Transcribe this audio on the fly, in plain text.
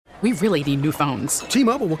We really need new phones.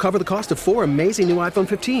 T-Mobile will cover the cost of 4 amazing new iPhone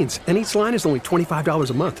 15s, and each line is only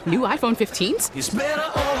 $25 a month. New iPhone 15s? It's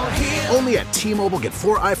better over here. Only at T-Mobile, get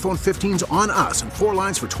 4 iPhone 15s on us and 4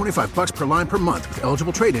 lines for $25 per line per month with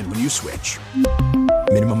eligible trade-in when you switch.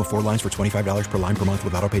 Minimum of 4 lines for $25 per line per month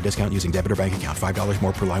with autopay discount using debit or bank account. $5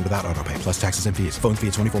 more per line without autopay, plus taxes and fees. Phone fee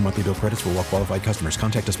at 24 monthly bill credits for well-qualified customers.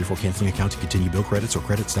 Contact us before canceling account to continue bill credits or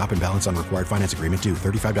credit stop and balance on required finance agreement due.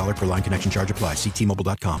 $35 per line connection charge applies. See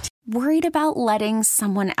T-Mobile.com. Worried about letting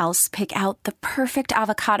someone else pick out the perfect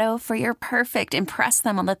avocado for your perfect impress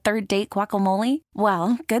them on the third date guacamole?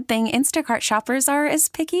 Well, good thing Instacart shoppers are as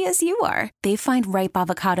picky as you are. They find ripe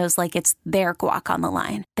avocados like it's their guac on the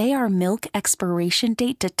line. They are milk expiration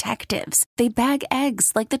date detectives. They bag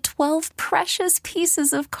eggs like the 12 precious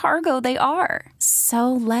pieces of cargo they are.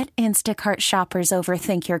 So let Instacart shoppers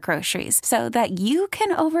overthink your groceries so that you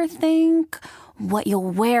can overthink what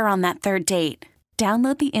you'll wear on that third date.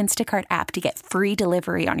 Download the Instacart app to get free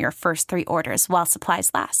delivery on your first 3 orders while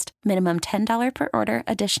supplies last. Minimum $10 per order.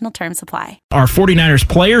 Additional terms apply. Our 49ers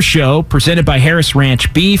Player Show, presented by Harris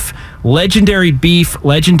Ranch Beef. Legendary beef,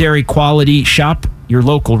 legendary quality. Shop your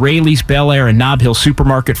local Rayleigh's, Bel Air, and Nob Hill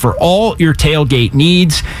supermarket for all your tailgate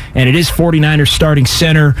needs. And it is 49ers starting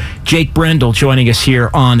center Jake Brendel joining us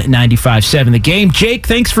here on 95.7 The Game. Jake,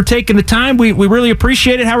 thanks for taking the time. We really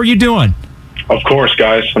appreciate it. How are you doing? Of course,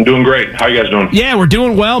 guys. I'm doing great. How you guys doing? Yeah, we're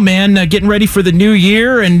doing well, man. Getting ready for the new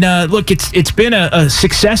year. And look, it's been a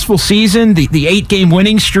successful season, the 8-game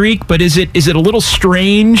winning streak. But is it a little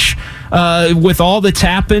strange with all that's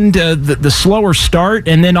happened, the slower start,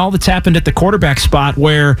 and then all that's happened at the quarterback spot,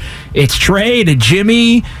 where it's Trey to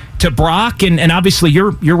Jimmy to Brock, and obviously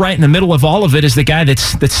you're right in the middle of all of it as the guy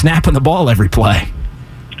that's snapping the ball every play.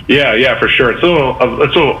 Yeah, for sure. It's a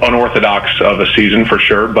little unorthodox of a season for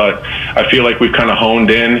sure, but I feel like we've kind of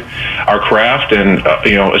honed in our craft, and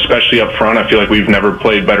especially up front, I feel like we've never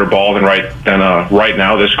played better ball than right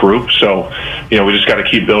now, this group. So, we just got to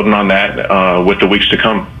keep building on that with the weeks to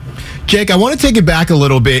come. Jake, I want to take it back a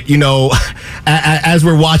little bit, as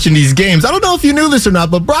we're watching these games. I don't know if you knew this or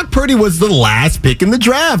not, but Brock Purdy was the last pick in the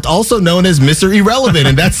draft, also known as Mr. Irrelevant,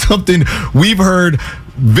 and that's something we've heard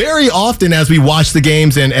very often as we watch the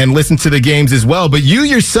games and listen to the games as well. But you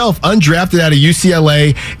yourself, undrafted out of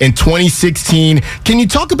UCLA in 2016. Can you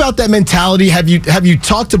talk about that mentality? Have you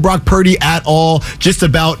talked to Brock Purdy at all just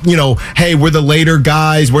about, hey, we're the later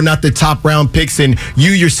guys, we're not the top round picks, and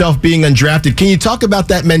you yourself being undrafted? Can you talk about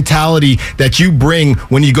that mentality that you bring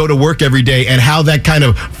when you go to work every day and how that kind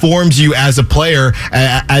of forms you as a player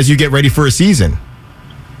as you get ready for a season?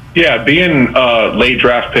 Yeah, being a late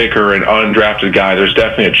draft pick or an undrafted guy, there's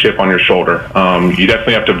definitely a chip on your shoulder. You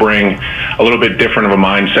definitely have to bring a little bit different of a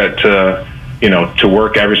mindset to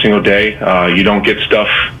work every single day. You don't get stuff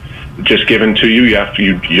just given to you. You have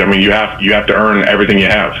to earn everything you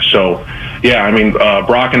have. So, yeah,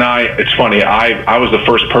 Brock and I, it's funny. I was the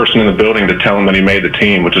first person in the building to tell him that he made the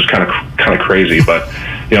team, which is kind of crazy. But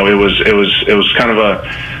it was kind of a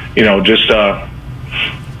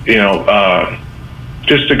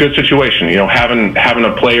just a good situation, having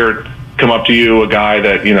a player come up to you, a guy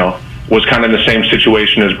that, was kind of in the same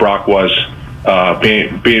situation as Brock was,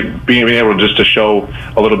 being able just to show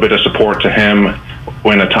a little bit of support to him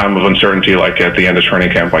in a time of uncertainty, like at the end of training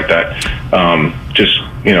camp like that. I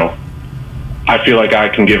feel like I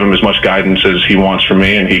can give him as much guidance as he wants from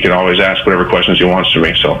me, and he can always ask whatever questions he wants from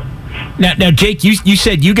me. So. Now, Jake, you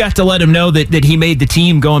said you got to let him know that he made the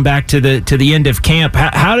team going back to the end of camp.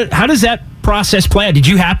 How does that process play out? Did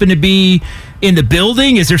you happen to be in the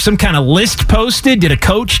building? Is there some kind of list posted? Did a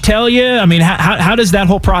coach tell you? How does that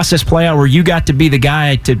whole process play out where you got to be the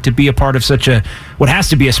guy to be a part of such what has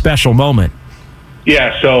to be a special moment?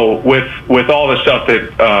 Yeah, so with all the stuff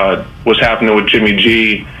that was happening with Jimmy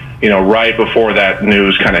G, right before that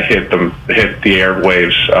news kind of hit the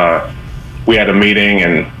airwaves, we had a meeting,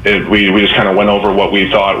 and we just kind of went over what we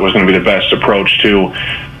thought was going to be the best approach to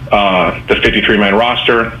the 53-man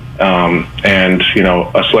roster, and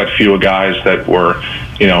a select few of guys that were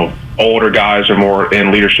older guys or more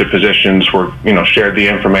in leadership positions were shared the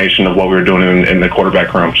information of what we were doing in the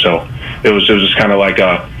quarterback room. So it was just kind of like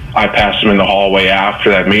I passed him in the hallway after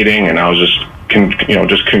that meeting, and I was just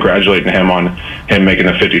congratulating him on him making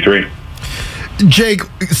the 53. Jake,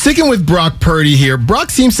 sticking with Brock Purdy here, Brock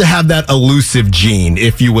seems to have that elusive gene,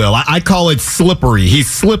 if you will. I call it slippery. He's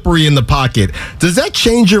slippery in the pocket. Does that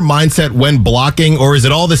change your mindset when blocking, or is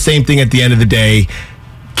it all the same thing at the end of the day?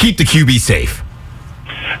 Keep the QB safe.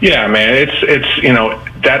 Yeah, man, it's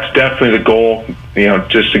that's definitely the goal,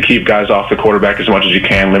 just to keep guys off the quarterback as much as you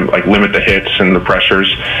can, limit the hits and the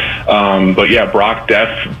pressures. But yeah, Brock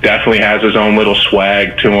definitely has his own little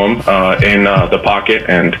swag to him in the pocket,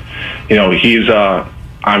 and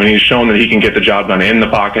he's shown that he can get the job done in the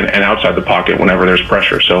pocket and outside the pocket whenever there's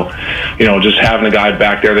pressure. So, just having a guy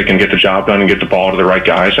back there that can get the job done and get the ball to the right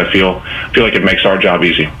guys, I feel like it makes our job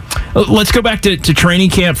easy. Let's go back to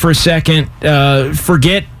training camp for a second.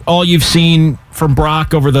 Forget all you've seen from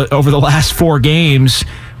Brock over the last 4 games,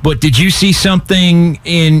 but did you see something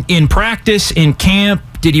in practice, in camp?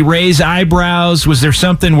 Did he raise eyebrows? Was there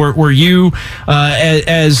something where you,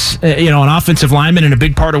 as an offensive lineman and a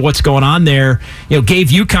big part of what's going on there, gave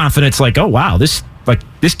you confidence? Like, oh wow, this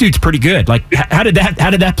dude's pretty good. Like, how did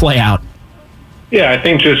that play out? Yeah, I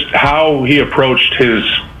think just how he approached his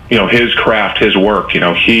craft, his work.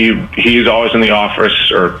 He's always in the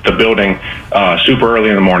office or the building super early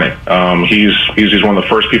in the morning. He's one of the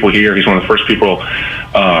first people here. He's one of the first people,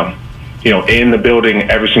 in the building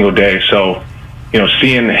every single day. So,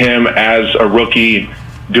 seeing him as a rookie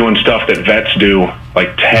doing stuff that vets do,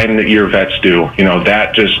 like 10-year vets do,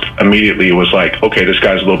 that just immediately was like, okay, this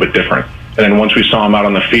guy's a little bit different. And then once we saw him out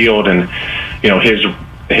on the field and,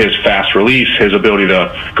 his fast release, his ability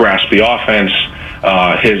to grasp the offense,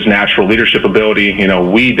 his natural leadership ability,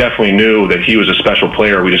 we definitely knew that he was a special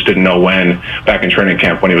player. We just didn't know when, back in training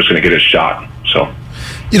camp, when he was going to get his shot. So.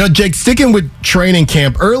 Jake, sticking with training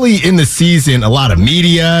camp, early in the season, a lot of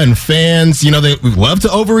media and fans, they love to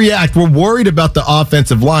overreact. We're worried about the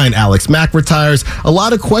offensive line. Alex Mack retires, a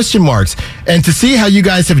lot of question marks. And to see how you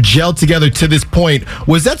guys have gelled together to this point,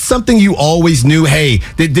 was that something you always knew? Hey,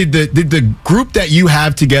 did the group that you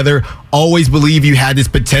have together always believe you had this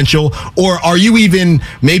potential? Or are you even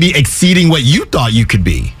maybe exceeding what you thought you could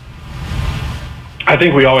be? I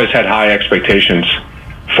think we always had high expectations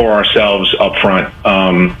for ourselves up front.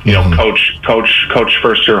 Coach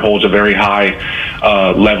Foerster holds a very high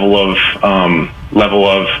level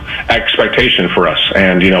of expectation for us,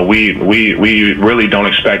 and we really don't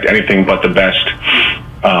expect anything but the best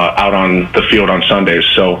out on the field on Sundays.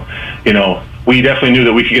 So we definitely knew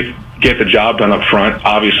that we could get the job done up front.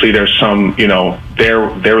 Obviously, there's some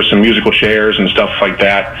there was some musical chairs and stuff like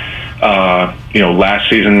that. Last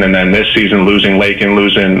season and then this season, losing Lakin,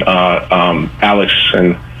 losing Alex,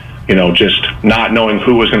 and just not knowing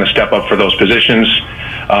who was going to step up for those positions.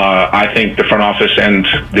 I think the front office and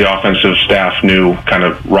the offensive staff knew kind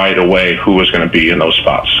of right away who was going to be in those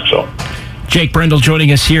spots. So. Jake Brendel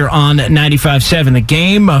joining us here on 95.7 The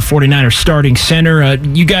Game, 49ers starting center.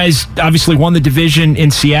 You guys obviously won the division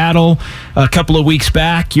in Seattle a couple of weeks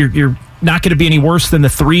back. You're not going to be any worse than the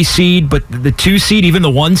 3 seed, but the 2 seed, even the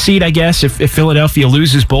 1 seed, I guess, if Philadelphia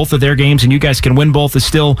loses both of their games and you guys can win both, is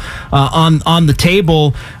still on the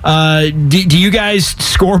table. Do you guys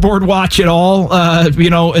scoreboard watch at all,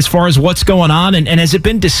 as far as what's going on? And has it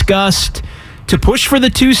been discussed to push for the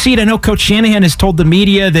 2 seed? I know Coach Shanahan has told the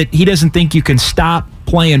media that he doesn't think you can stop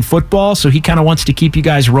playing football, so he kind of wants to keep you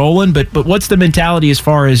guys rolling. But what's the mentality as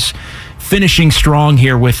far as finishing strong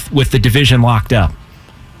here with the division locked up?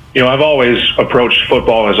 I've always approached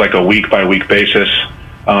football as like a week-by-week basis.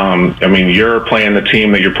 You're playing the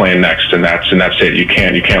team that you're playing next, and that's it. You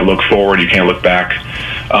can't look forward. You can't look back.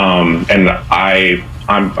 And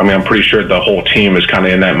I'm pretty sure the whole team is kind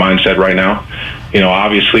of in that mindset right now.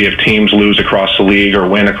 Obviously, if teams lose across the league or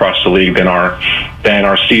win across the league, then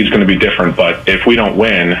our seed's going to be different. But if we don't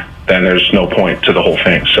win, then there's no point to the whole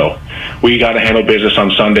thing. So we got to handle business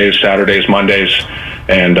on Sundays, Saturdays, Mondays,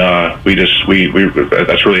 and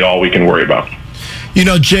that's really all we can worry about.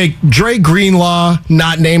 Jake, Dre Greenlaw,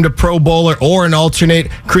 not named a Pro Bowler or an alternate.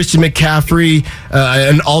 Christian McCaffrey,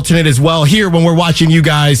 an alternate as well. Here, when we're watching you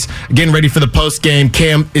guys getting ready for the post game,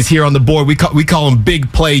 Cam is here on the board. We call him Big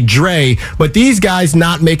Play Dre. But these guys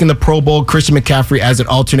not making the Pro Bowl, Christian McCaffrey as an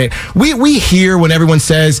alternate. We hear when everyone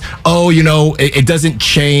says, it doesn't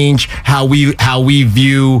change how we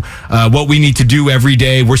view what we need to do every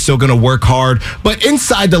day. We're still going to work hard. But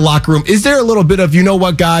inside the locker room, is there a little bit of,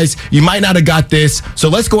 what, guys, you might not have got this, so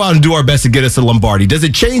let's go out and do our best to get us a Lombardi? Does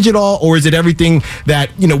it change at all, or is it everything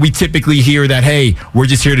that we typically hear that, hey, we're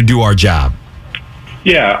just here to do our job?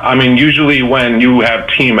 Yeah, usually when you have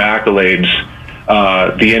team accolades,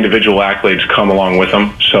 the individual accolades come along with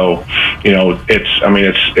them. So, it's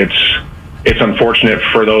unfortunate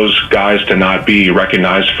for those guys to not be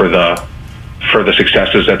recognized for the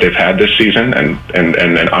successes that they've had this season, and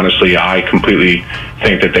honestly, I completely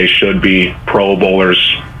think that they should be Pro Bowlers.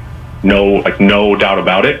 No doubt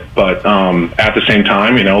about it. But at the same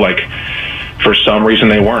time, for some reason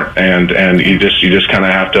they weren't, and you just kind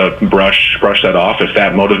of have to brush that off. If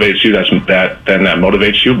that motivates you, then that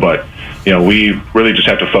motivates you. But we really just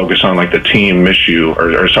have to focus on like the team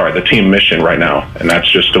the team mission right now, and that's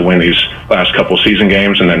just to win these last couple season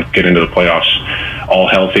games and then get into the playoffs all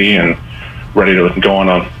healthy and ready to go on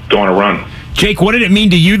a run. Jake, what did it mean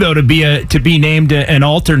to you though to be named an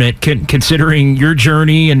alternate, considering your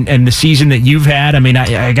journey and the season that you've had? I mean,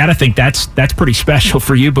 I got to think that's pretty special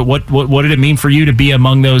for you. But what did it mean for you to be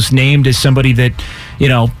among those named as somebody that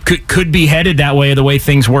could be headed that way, the way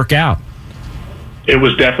things work out? It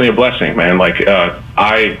was definitely a blessing, man. Like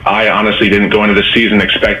I honestly didn't go into the season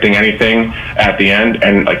expecting anything at the end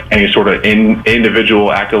and like any sort of individual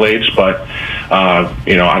accolades, but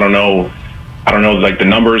I don't know like the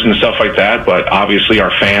numbers and stuff like that, but obviously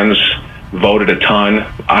our fans voted a ton.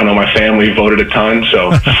 I know my family voted a ton.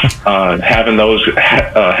 So having those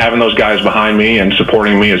guys behind me and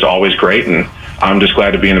supporting me is always great, and I'm just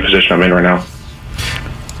glad to be in the position I'm in right now.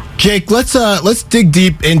 Jake, let's dig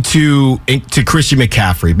deep into Christian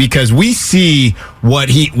McCaffrey, because we see what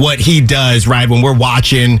he does, right, when we're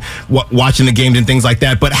watching the games and things like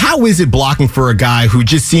that. But how is it blocking for a guy who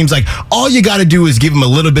just seems like all you got to do is give him a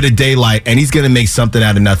little bit of daylight and he's going to make something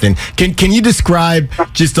out of nothing? Can you describe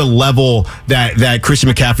just the level that Christian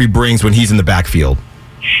McCaffrey brings when he's in the backfield?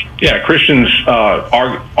 Yeah, Christian's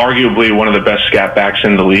arguably one of the best scat backs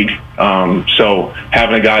in the league. So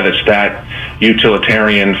having a guy that's that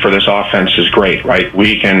utilitarian for this offense is great, right?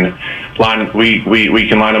 We can line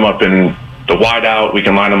him up in the wide out. We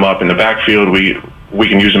can line him up in the backfield. We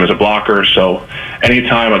can use him as a blocker. So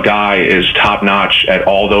anytime a guy is top notch at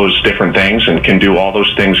all those different things and can do all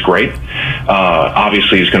those things great,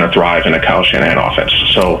 obviously he's going to thrive in a Kyle Shanahan offense.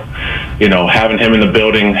 So, having him in the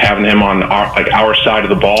building, having him on our side of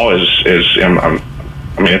the ball is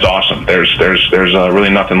it's awesome. There's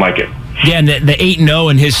really nothing like it. Yeah, and the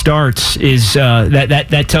 8-0 in his starts is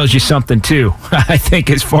that tells you something too. I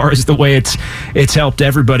think as far as the way it's helped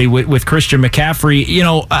everybody with Christian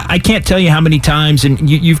McCaffrey. I can't tell you how many times, and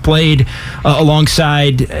you've played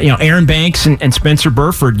alongside Aaron Banks and Spencer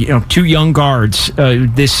Burford, two young guards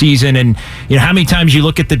this season, and how many times you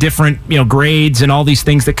look at the different grades and all these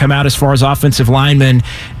things that come out as far as offensive linemen,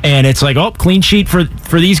 and it's like, oh, clean sheet for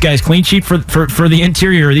these guys, clean sheet for the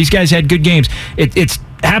interior. These guys had good games. It's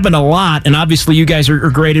happened a lot, and obviously you guys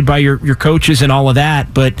are graded by your coaches and all of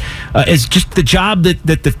that, but it's just the job that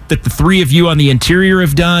the three of you on the interior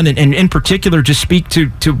have done, and in particular just speak to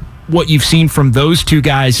what you've seen from those two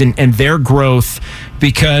guys and their growth,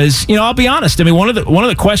 because I'll be honest, I mean one of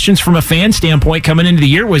the questions from a fan standpoint coming into the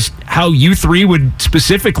year was how you three would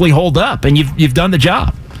specifically hold up, and you've done the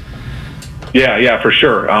job. Yeah, for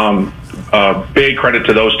sure. Big credit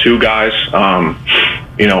to those two guys.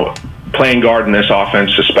 Playing guard in this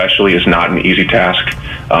offense especially is not an easy task.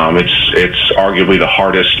 It's arguably the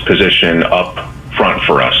hardest position up front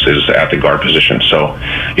for us is at the guard position. So,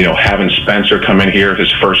 having Spencer come in here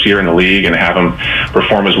his first year in the league and have him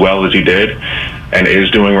perform as well as he did and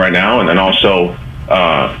is doing right now, and then also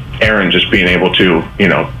Aaron just being able to,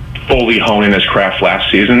 fully hone in his craft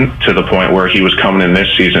last season to the point where he was coming in this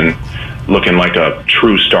season looking like a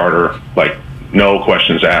true starter, like no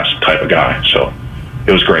questions asked type of guy. So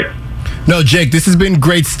it was great. No, Jake, this has been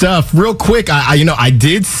great stuff. Real quick, I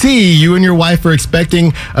did see you and your wife are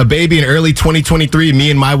expecting a baby in early 2023.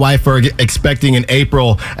 Me and my wife are expecting in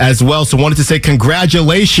April as well. So wanted to say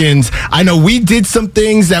congratulations. I know we did some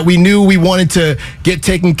things that we knew we wanted to get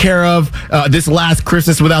taken care of this last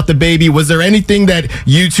Christmas without the baby. Was there anything that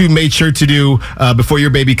you two made sure to do before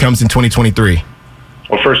your baby comes in 2023?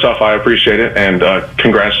 Well, first off, I appreciate it, and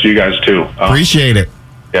congrats to you guys too. Appreciate it.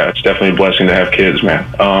 Yeah, it's definitely a blessing to have kids, man.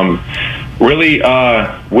 Really,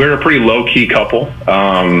 we're a pretty low-key couple.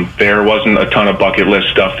 There wasn't a ton of bucket list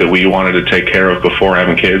stuff that we wanted to take care of before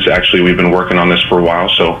having kids. Actually, we've been working on this for a while.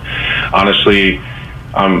 So, honestly,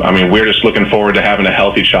 we're just looking forward to having a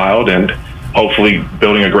healthy child and hopefully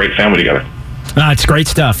building a great family together. It's great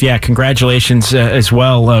stuff. Yeah, congratulations as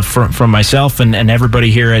well from myself and everybody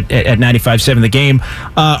here at 95.7 The Game.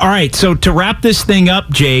 All right, so to wrap this thing up,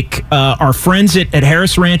 Jake, our friends at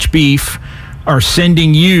Harris Ranch Beef are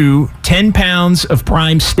sending you 10 pounds of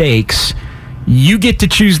prime steaks. You get to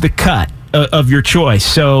choose the cut of your choice.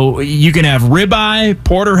 So you can have ribeye,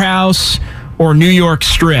 porterhouse, or New York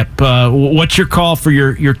strip. What's your call for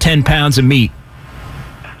your 10 pounds of meat?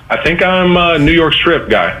 I think I'm a New York strip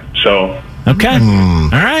guy, so... Okay. All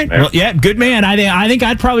right. Well, yeah, good man. I think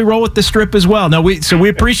I'd probably roll with the strip as well. No, we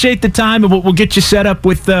appreciate the time, and we'll get you set up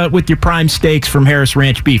with your prime steaks from Harris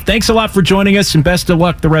Ranch Beef. Thanks a lot for joining us, and best of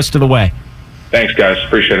luck the rest of the way. Thanks, guys.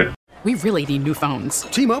 Appreciate it. We really need new phones.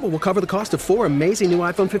 T-Mobile will cover the cost of 4 amazing new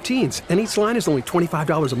iPhone 15s, and each line is only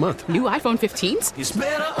 $25 a month. New iPhone 15s? It's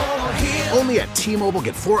better over here. Only at T-Mobile,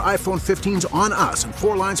 get 4 iPhone 15s on us and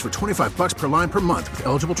 4 lines for $25 per line per month with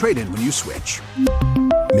eligible trade-in when you switch.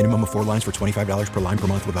 Minimum of 4 lines for $25 per line per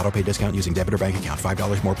month with autopay discount using debit or bank account.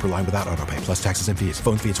 $5 more per line without autopay, plus taxes and fees.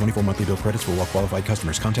 Phone fee at 24 monthly bill credits for well-qualified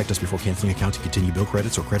customers. Contact us before canceling account to continue bill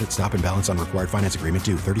credits or credit stop and balance on required finance agreement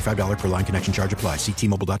due. $35 per line connection charge applies. See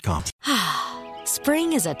T-Mobile.com.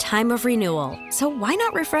 Spring is a time of renewal, so why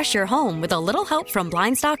not refresh your home with a little help from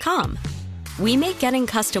Blinds.com? We make getting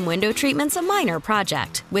custom window treatments a minor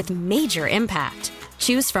project with major impact.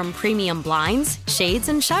 Choose from premium blinds, shades,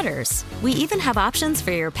 and shutters. We even have options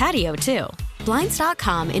for your patio, too.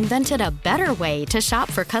 Blinds.com invented a better way to shop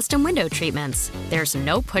for custom window treatments. There's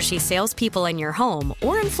no pushy salespeople in your home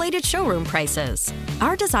or inflated showroom prices.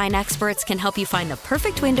 Our design experts can help you find the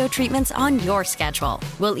perfect window treatments on your schedule.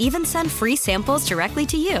 We'll even send free samples directly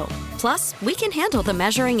to you. Plus, we can handle the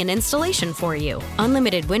measuring and installation for you.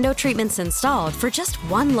 Unlimited window treatments installed for just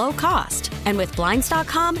one low cost. And with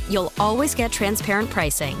Blinds.com, you'll always get transparent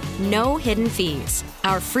pricing. No hidden fees.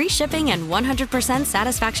 Our free shipping and 100%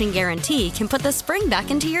 satisfaction guarantee can put the spring back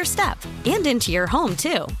into your step and into your home,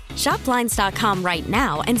 too. Shop Blinds.com right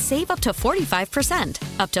now and save up to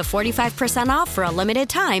 45%. Up to 45% off for a limited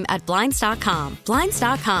time at Blinds.com.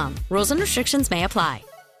 Blinds.com. Rules and restrictions may apply.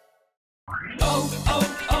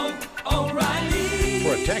 O'Reilly.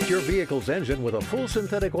 Protect your vehicle's engine with a full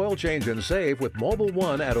synthetic oil change and save with Mobil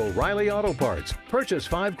 1 at O'Reilly Auto Parts. Purchase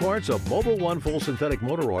 5 quarts of Mobil 1 full synthetic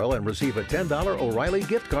motor oil and receive a $10 O'Reilly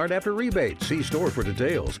gift card after rebate. See store for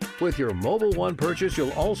details. With your Mobil 1 purchase,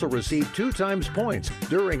 you'll also receive 2 times points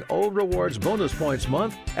during O Rewards Bonus Points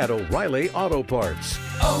Month at O'Reilly Auto Parts.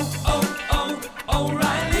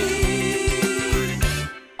 O'Reilly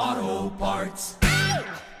Auto Parts.